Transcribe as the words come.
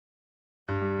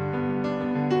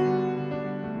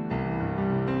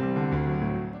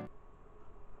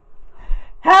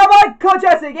Your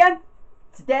Jesse again.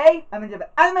 Today I'm going to do an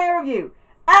anime review,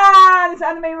 and this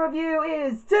anime review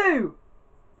is to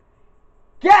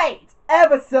Gate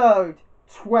episode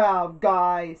 12,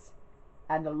 guys,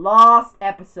 and the last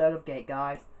episode of Gate,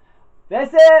 guys.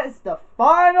 This is the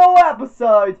final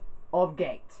episode of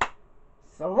Gate,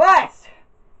 so let's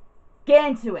get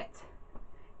into it.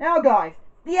 Now, guys,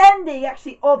 the ending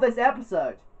actually of this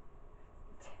episode,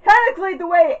 technically the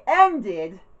way it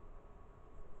ended,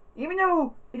 even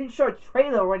though it didn't show a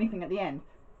trailer or anything at the end,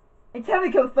 it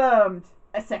technically confirmed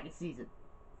a second season.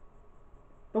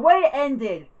 The way it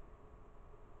ended,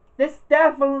 this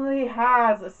definitely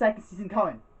has a second season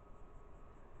coming.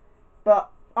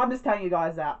 But I'm just telling you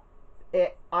guys that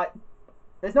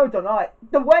there's no denying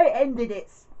the way it ended.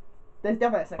 There's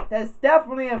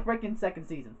definitely a freaking second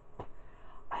season.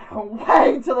 I can't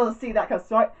wait till I see that, because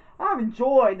I've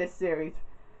enjoyed this series.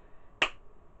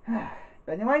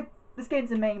 But anyway, let's get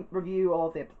into the main review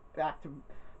of this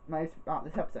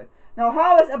episode. Now,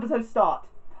 how does this episode start?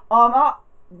 Our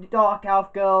Dark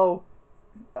Elf girl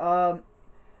was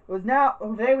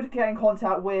able to get in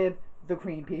contact with the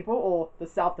Queen people, or the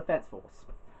Self Defense Force.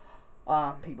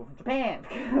 People from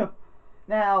Japan.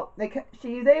 Now,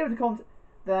 she's able to contact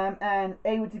them and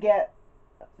able to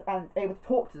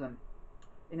talk to them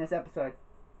in this episode.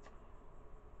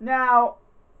 Now,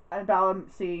 about them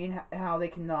seeing how they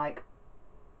can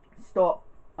stop,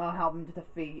 help them to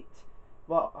defeat,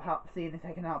 seeing if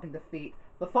they can help them defeat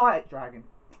the Fire Dragon.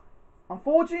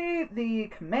 Unfortunately, the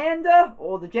commander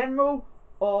or the general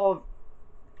of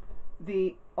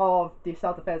the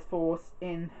self-defense force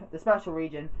in the special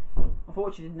region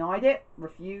unfortunately denied it,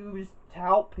 refused to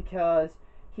help, because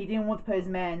he didn't want to put his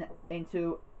men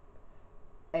into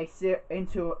their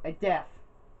deaths.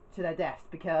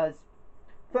 Because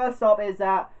first off is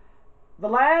that the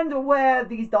land where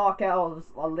these dark elves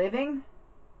are living,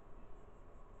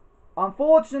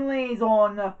 unfortunately, is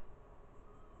on,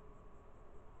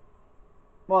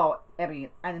 well, enemy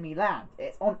land.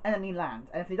 It's on enemy land,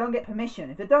 and if they don't get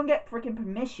freaking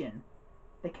permission,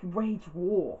 they can wage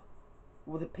war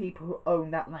with the people who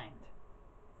own that land.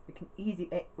 They can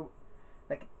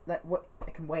they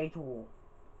can wage war.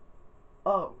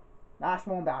 Oh, that's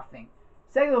one bad thing.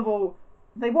 Second of all,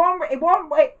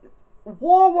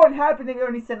 war won't happen if you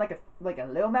only send like a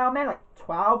little mailman, like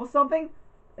 12 or something.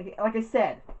 Like I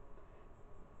said,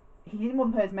 he didn't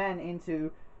want to put his men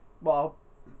into, well,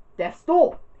 Death's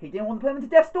Door. He didn't want to put them into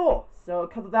Death's Door. So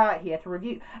because of that, he had to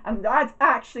review. And that's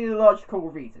actually the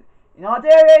logical reason. In our day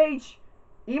and age,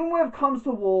 even when it comes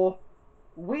to war,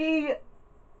 we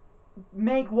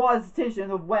make wise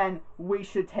decisions of when we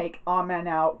should take our men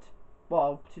out,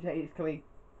 well, to basically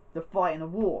the fight in a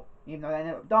war, even though they end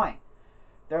up dying.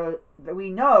 We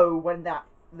know when that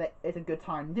is a good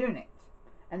time doing it.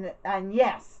 And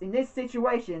yes, in this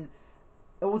situation,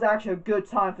 it was actually a good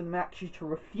time for them actually to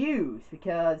refuse,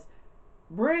 because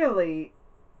really,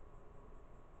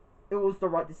 it was the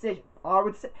right decision. I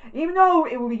would say, even though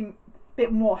it would be a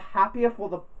bit more happier for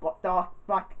the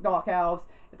dark elves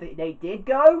if they did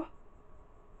go,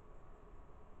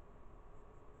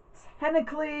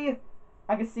 technically,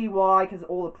 I can see why, because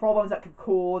all the problems that could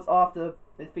cause after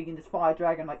defeating this fire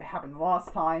dragon, like it happened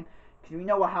last time. Because we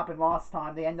know what happened last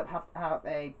time. They end up have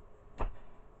a,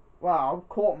 well,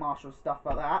 court-martial stuff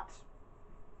like that.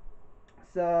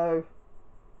 So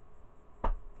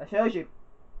that shows you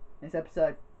in this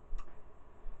episode.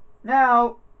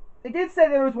 Now, they did say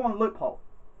there was one loophole.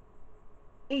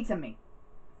 Itami.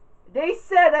 They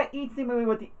said that Itami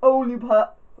was the only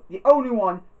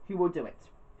one who will do it,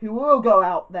 who will go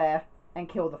out there and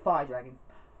kill the fire dragon.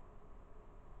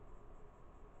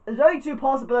 There's only two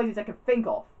possibilities I can think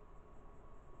of.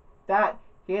 That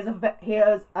he has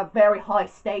a very high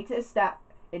status, that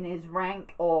in his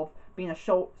rank of being a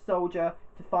soldier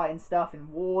to fight and stuff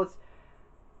in wars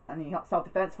and the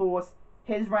self-defense force,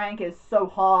 his rank is so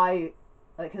high,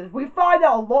 because we find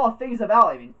out a lot of things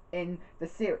about him in the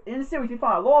series. In the series, we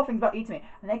find a lot of things about Itami,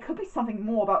 and there could be something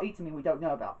more about Itami we don't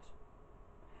know about.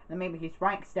 And maybe his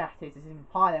rank status is even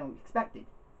higher than we expected,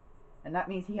 and that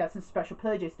means he has some special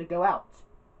privileges to go out.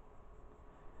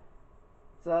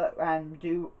 So, and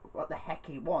do what the heck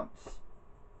he wants.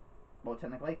 Well,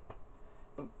 technically.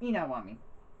 But you know what I mean.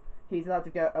 He's allowed to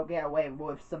get away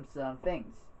with some certain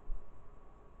things.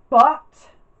 But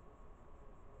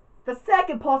the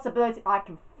second possibility I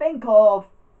can think of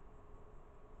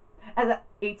is that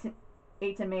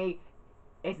Itami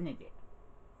is an idiot.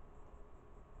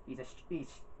 He's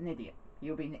an idiot.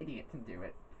 He'll be an idiot to do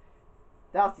it.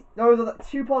 Those are the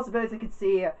two possibilities I could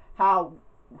see how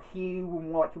he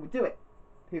would do it.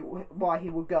 Why he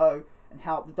would go and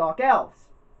help the Dark Elves.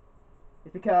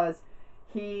 It's because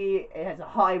he has a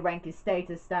high ranking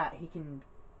status that he can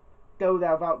go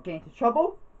there without getting into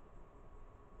trouble,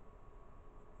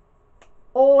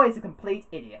 or he's a complete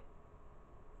idiot.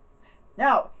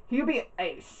 Now, he'll be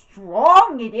a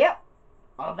strong idiot,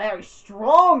 a very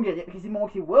strong idiot, because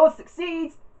he will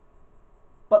succeed,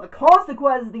 but the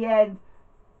consequence at the end,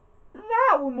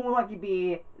 that will more likely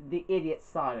be the idiot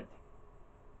side.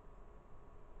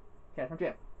 Okay, from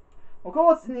here. Of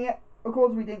course,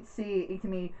 we didn't see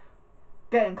Itami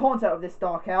get in contact with this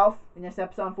Dark Elf in this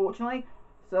episode, unfortunately.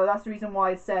 So that's the reason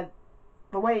why I said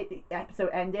the way the episode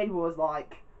ended was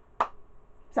like,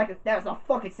 there's no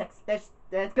fucking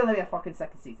there's gonna be a fucking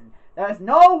second season. There's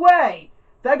no way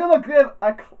they're gonna give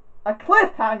a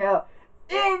cliffhanger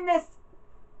in this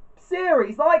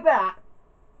series like that,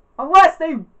 unless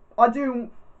they are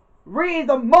doing read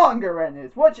the manga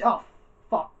endings, which, oh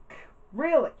fuck,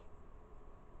 really?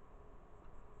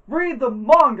 Read the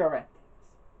manga endings.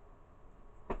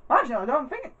 Actually, I don't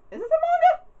think is this a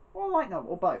manga or a light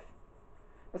novel or both?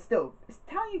 But still, it's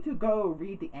telling you to go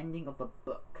read the ending of the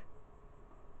book.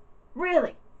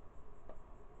 Really?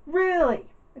 Really?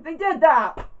 If they did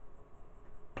that,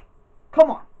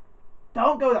 come on,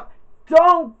 don't go there.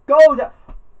 Don't go there.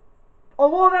 A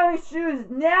lot of anime studios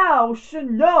now should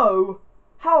know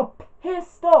how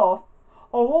pissed off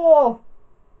a lot of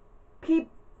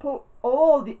people,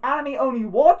 all of the anime only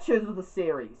watchers of the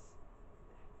series.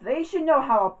 They should know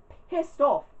how pissed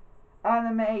off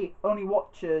anime only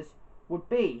watchers would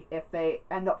be if they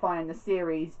end up finding the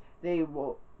series they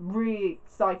were really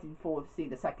excited for to see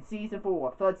the second season for,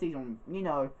 or third season, you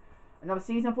know, another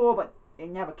season for, but it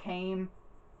never came,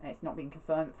 and it's not been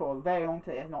confirmed for a very long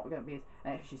time. It's not going to be,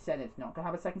 and she said it's not going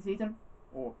to have a second season,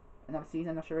 or another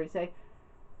season, I should really say,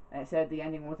 and it said the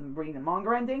ending wasn't reading the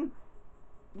manga ending.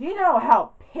 You know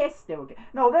how pissed they would get.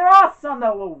 No, there are some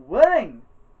that were willing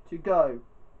to go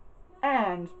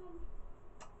and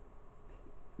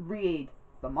read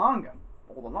the manga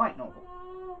or the light novel.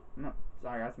 No,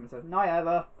 sorry guys, my sister. Night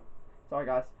ever. Sorry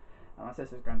guys, my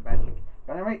sister's going to bed.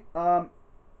 But anyway,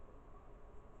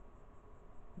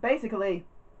 basically,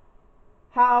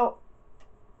 how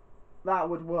that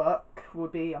would work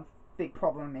would be a big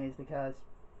problem is because,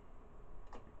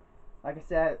 like I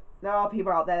said, there are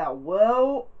people out there that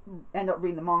will end up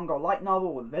reading the manga or light novel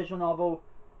or the visual novel.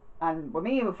 And with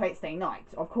me with Fate Stay Night,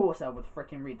 of course I would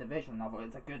freaking read the visual novel.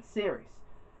 It's a good series.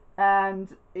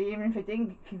 And even if it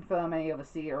didn't confirm any other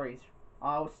series,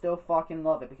 I would still fucking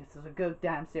love it because it's a good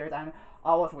damn series and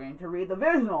I was willing to read the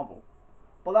visual novel.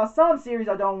 But there are some series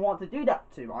I don't want to do that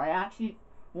to. I actually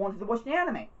wanted to watch the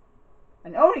anime.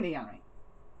 And only the anime.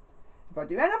 If I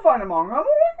do end up finding a manga, I'm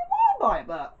already wild by it,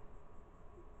 but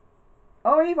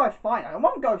only if I find it. I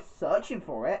won't go searching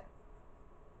for it.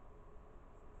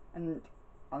 And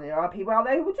there are people out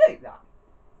there who will do that.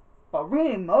 But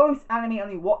really, most anime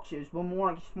only watchers will more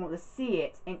like just want to see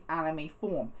it in anime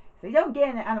form. If they don't get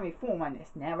it in anime form, and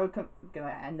it's never going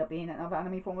to end up being another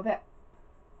anime form of it,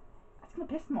 that's going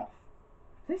to piss them off.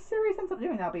 If this series ends up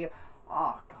doing that, I'll be,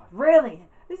 oh god, really?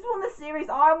 This is one of the series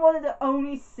I wanted to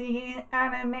only see in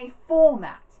anime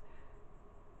format.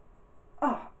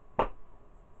 But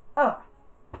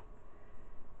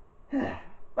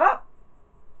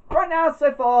right now,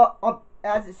 so far,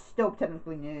 as it's still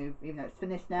technically new, even though it's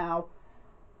finished now,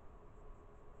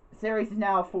 the series is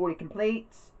now fully complete.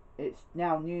 It's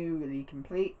now newly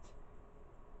complete,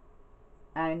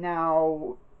 and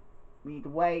now we need to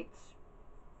wait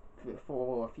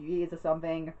for a few years or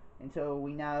something until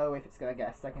we know if it's going to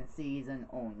get a second season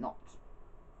or not.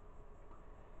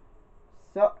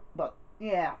 So, but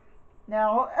yeah,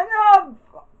 now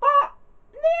but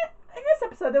in this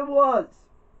episode there was.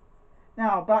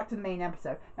 Now back to the main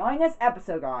episode. Now in this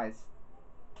episode, guys,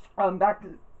 back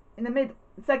to in the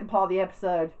second part of the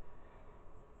episode.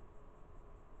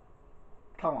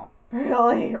 Come on,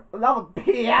 really? Another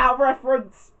P.out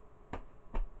reference?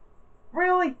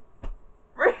 Really?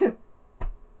 Really?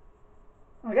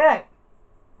 Okay.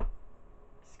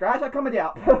 Scratch that comedy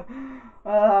up.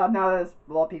 No, there's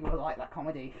a lot of people who like that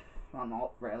comedy. I'm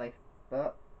not really,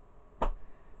 but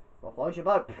what floats your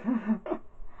boat?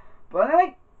 But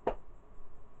anyway,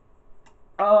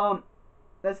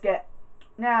 let's get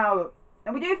now,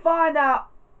 and we do find out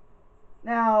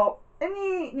now in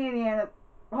near the end of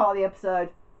part of the episode,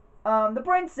 the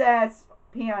princess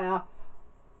Piana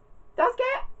does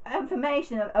get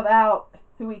information about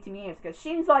who Itami is, because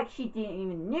seems like she didn't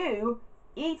even knew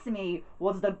Itami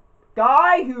was the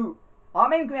guy who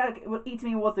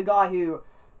Itami was the guy who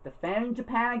defended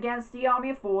Japan against the army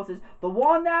of forces, the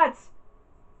one that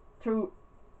to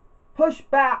push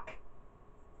back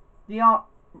the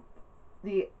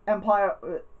Empire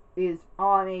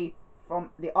army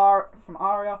from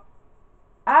Aria,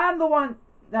 and the one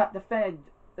that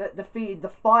defeated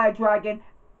the fire dragon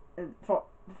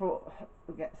who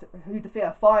defeated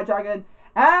a fire dragon,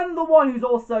 and the one who's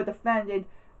also defended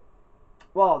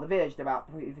the village about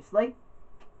previously,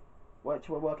 which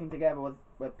were working together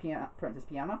with Princess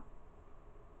Piana.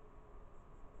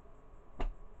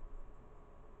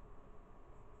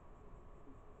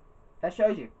 That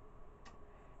shows you.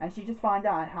 And she just found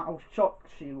out how shocked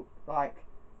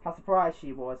how surprised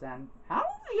she was, and how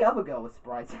the other girl was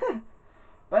surprised.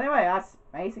 But anyway, that's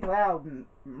basically how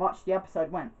much the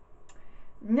episode went.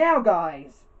 Now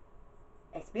guys,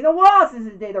 it's been a while since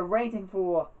I did a rating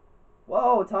for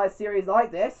a entire series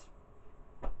like this.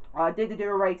 I did do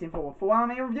a rating for a full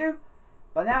anime review,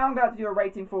 but now I'm going to do a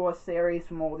rating for a series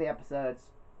from all the episodes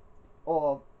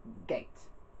of Gate.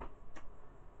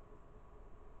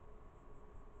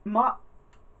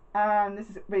 And this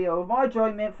is a video of my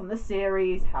enjoyment from the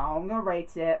series, how I'm going to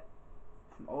rate it,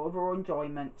 from overall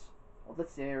enjoyment of the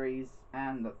series,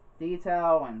 and the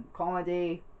detail and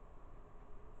comedy.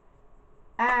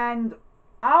 And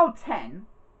out of 10,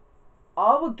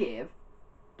 I will give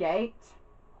Gate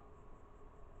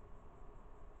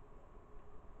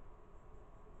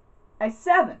a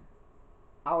 7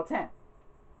 out of 10.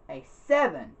 A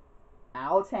 7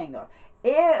 out of 10, guys.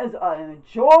 It is an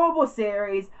enjoyable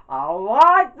series. I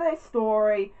liked the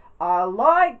story. I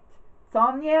liked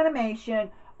some of the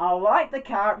animation. I liked the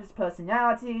characters'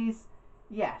 personalities.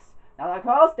 Yes. Now, of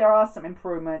course, there are some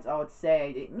improvements I would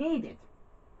say it needed.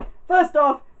 First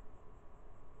off,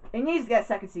 it needs to get a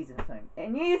second season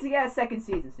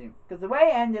soon. Because the way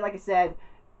it ended, like I said,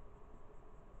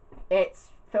 it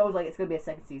feels like it's going to be a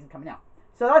second season coming out.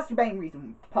 So that's the main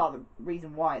reason, part of the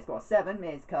reason why it's got a 7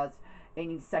 is because it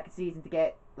needs a second season to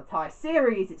get the entire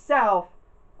series itself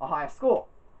a higher score.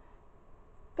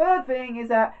 Third thing is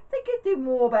that they could do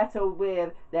more better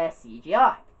with their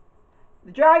CGI.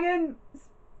 The dragon,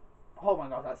 oh my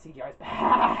god, that CGI is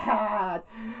bad.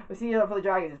 The CGI for the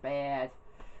dragon is bad.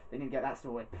 They need to get that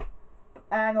sorted.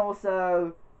 And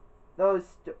also, the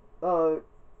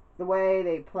way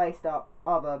they placed up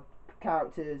other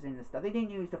characters in the stuff. They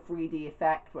didn't use the 3D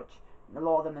effect, which a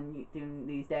lot of them are doing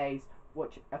these days,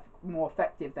 which are more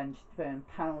effective than just throwing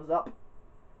panels up.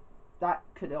 That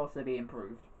could also be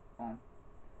improved on.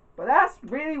 But that's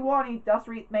really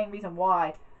the main reason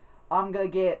why I'm gonna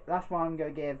give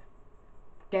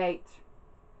Gate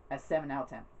a 7 out of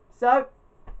 10. So,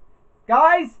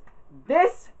 guys,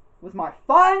 this was my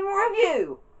final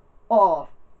review of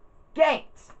Gate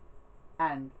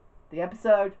and the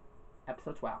episode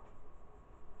 12.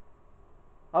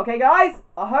 Okay guys,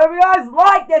 I hope you guys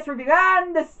like this review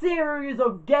and the series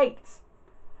of Gate.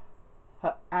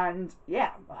 And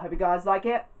yeah, I hope you guys like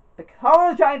it.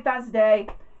 Become a giant fans today.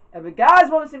 If you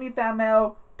guys want to send me fan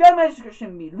mail, go in the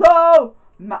description below.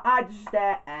 My address is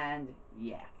there, and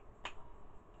yeah.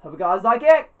 Hope you guys like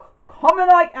it. Comment,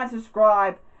 like, and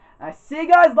subscribe. And I see you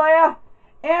guys later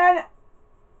in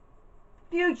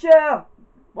future,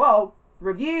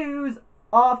 reviews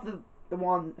after the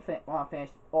one I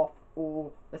finished off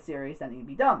all the series that need to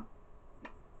be done.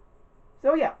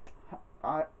 So yeah,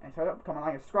 comment,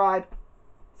 like, and subscribe.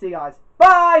 See you guys.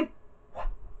 Bye!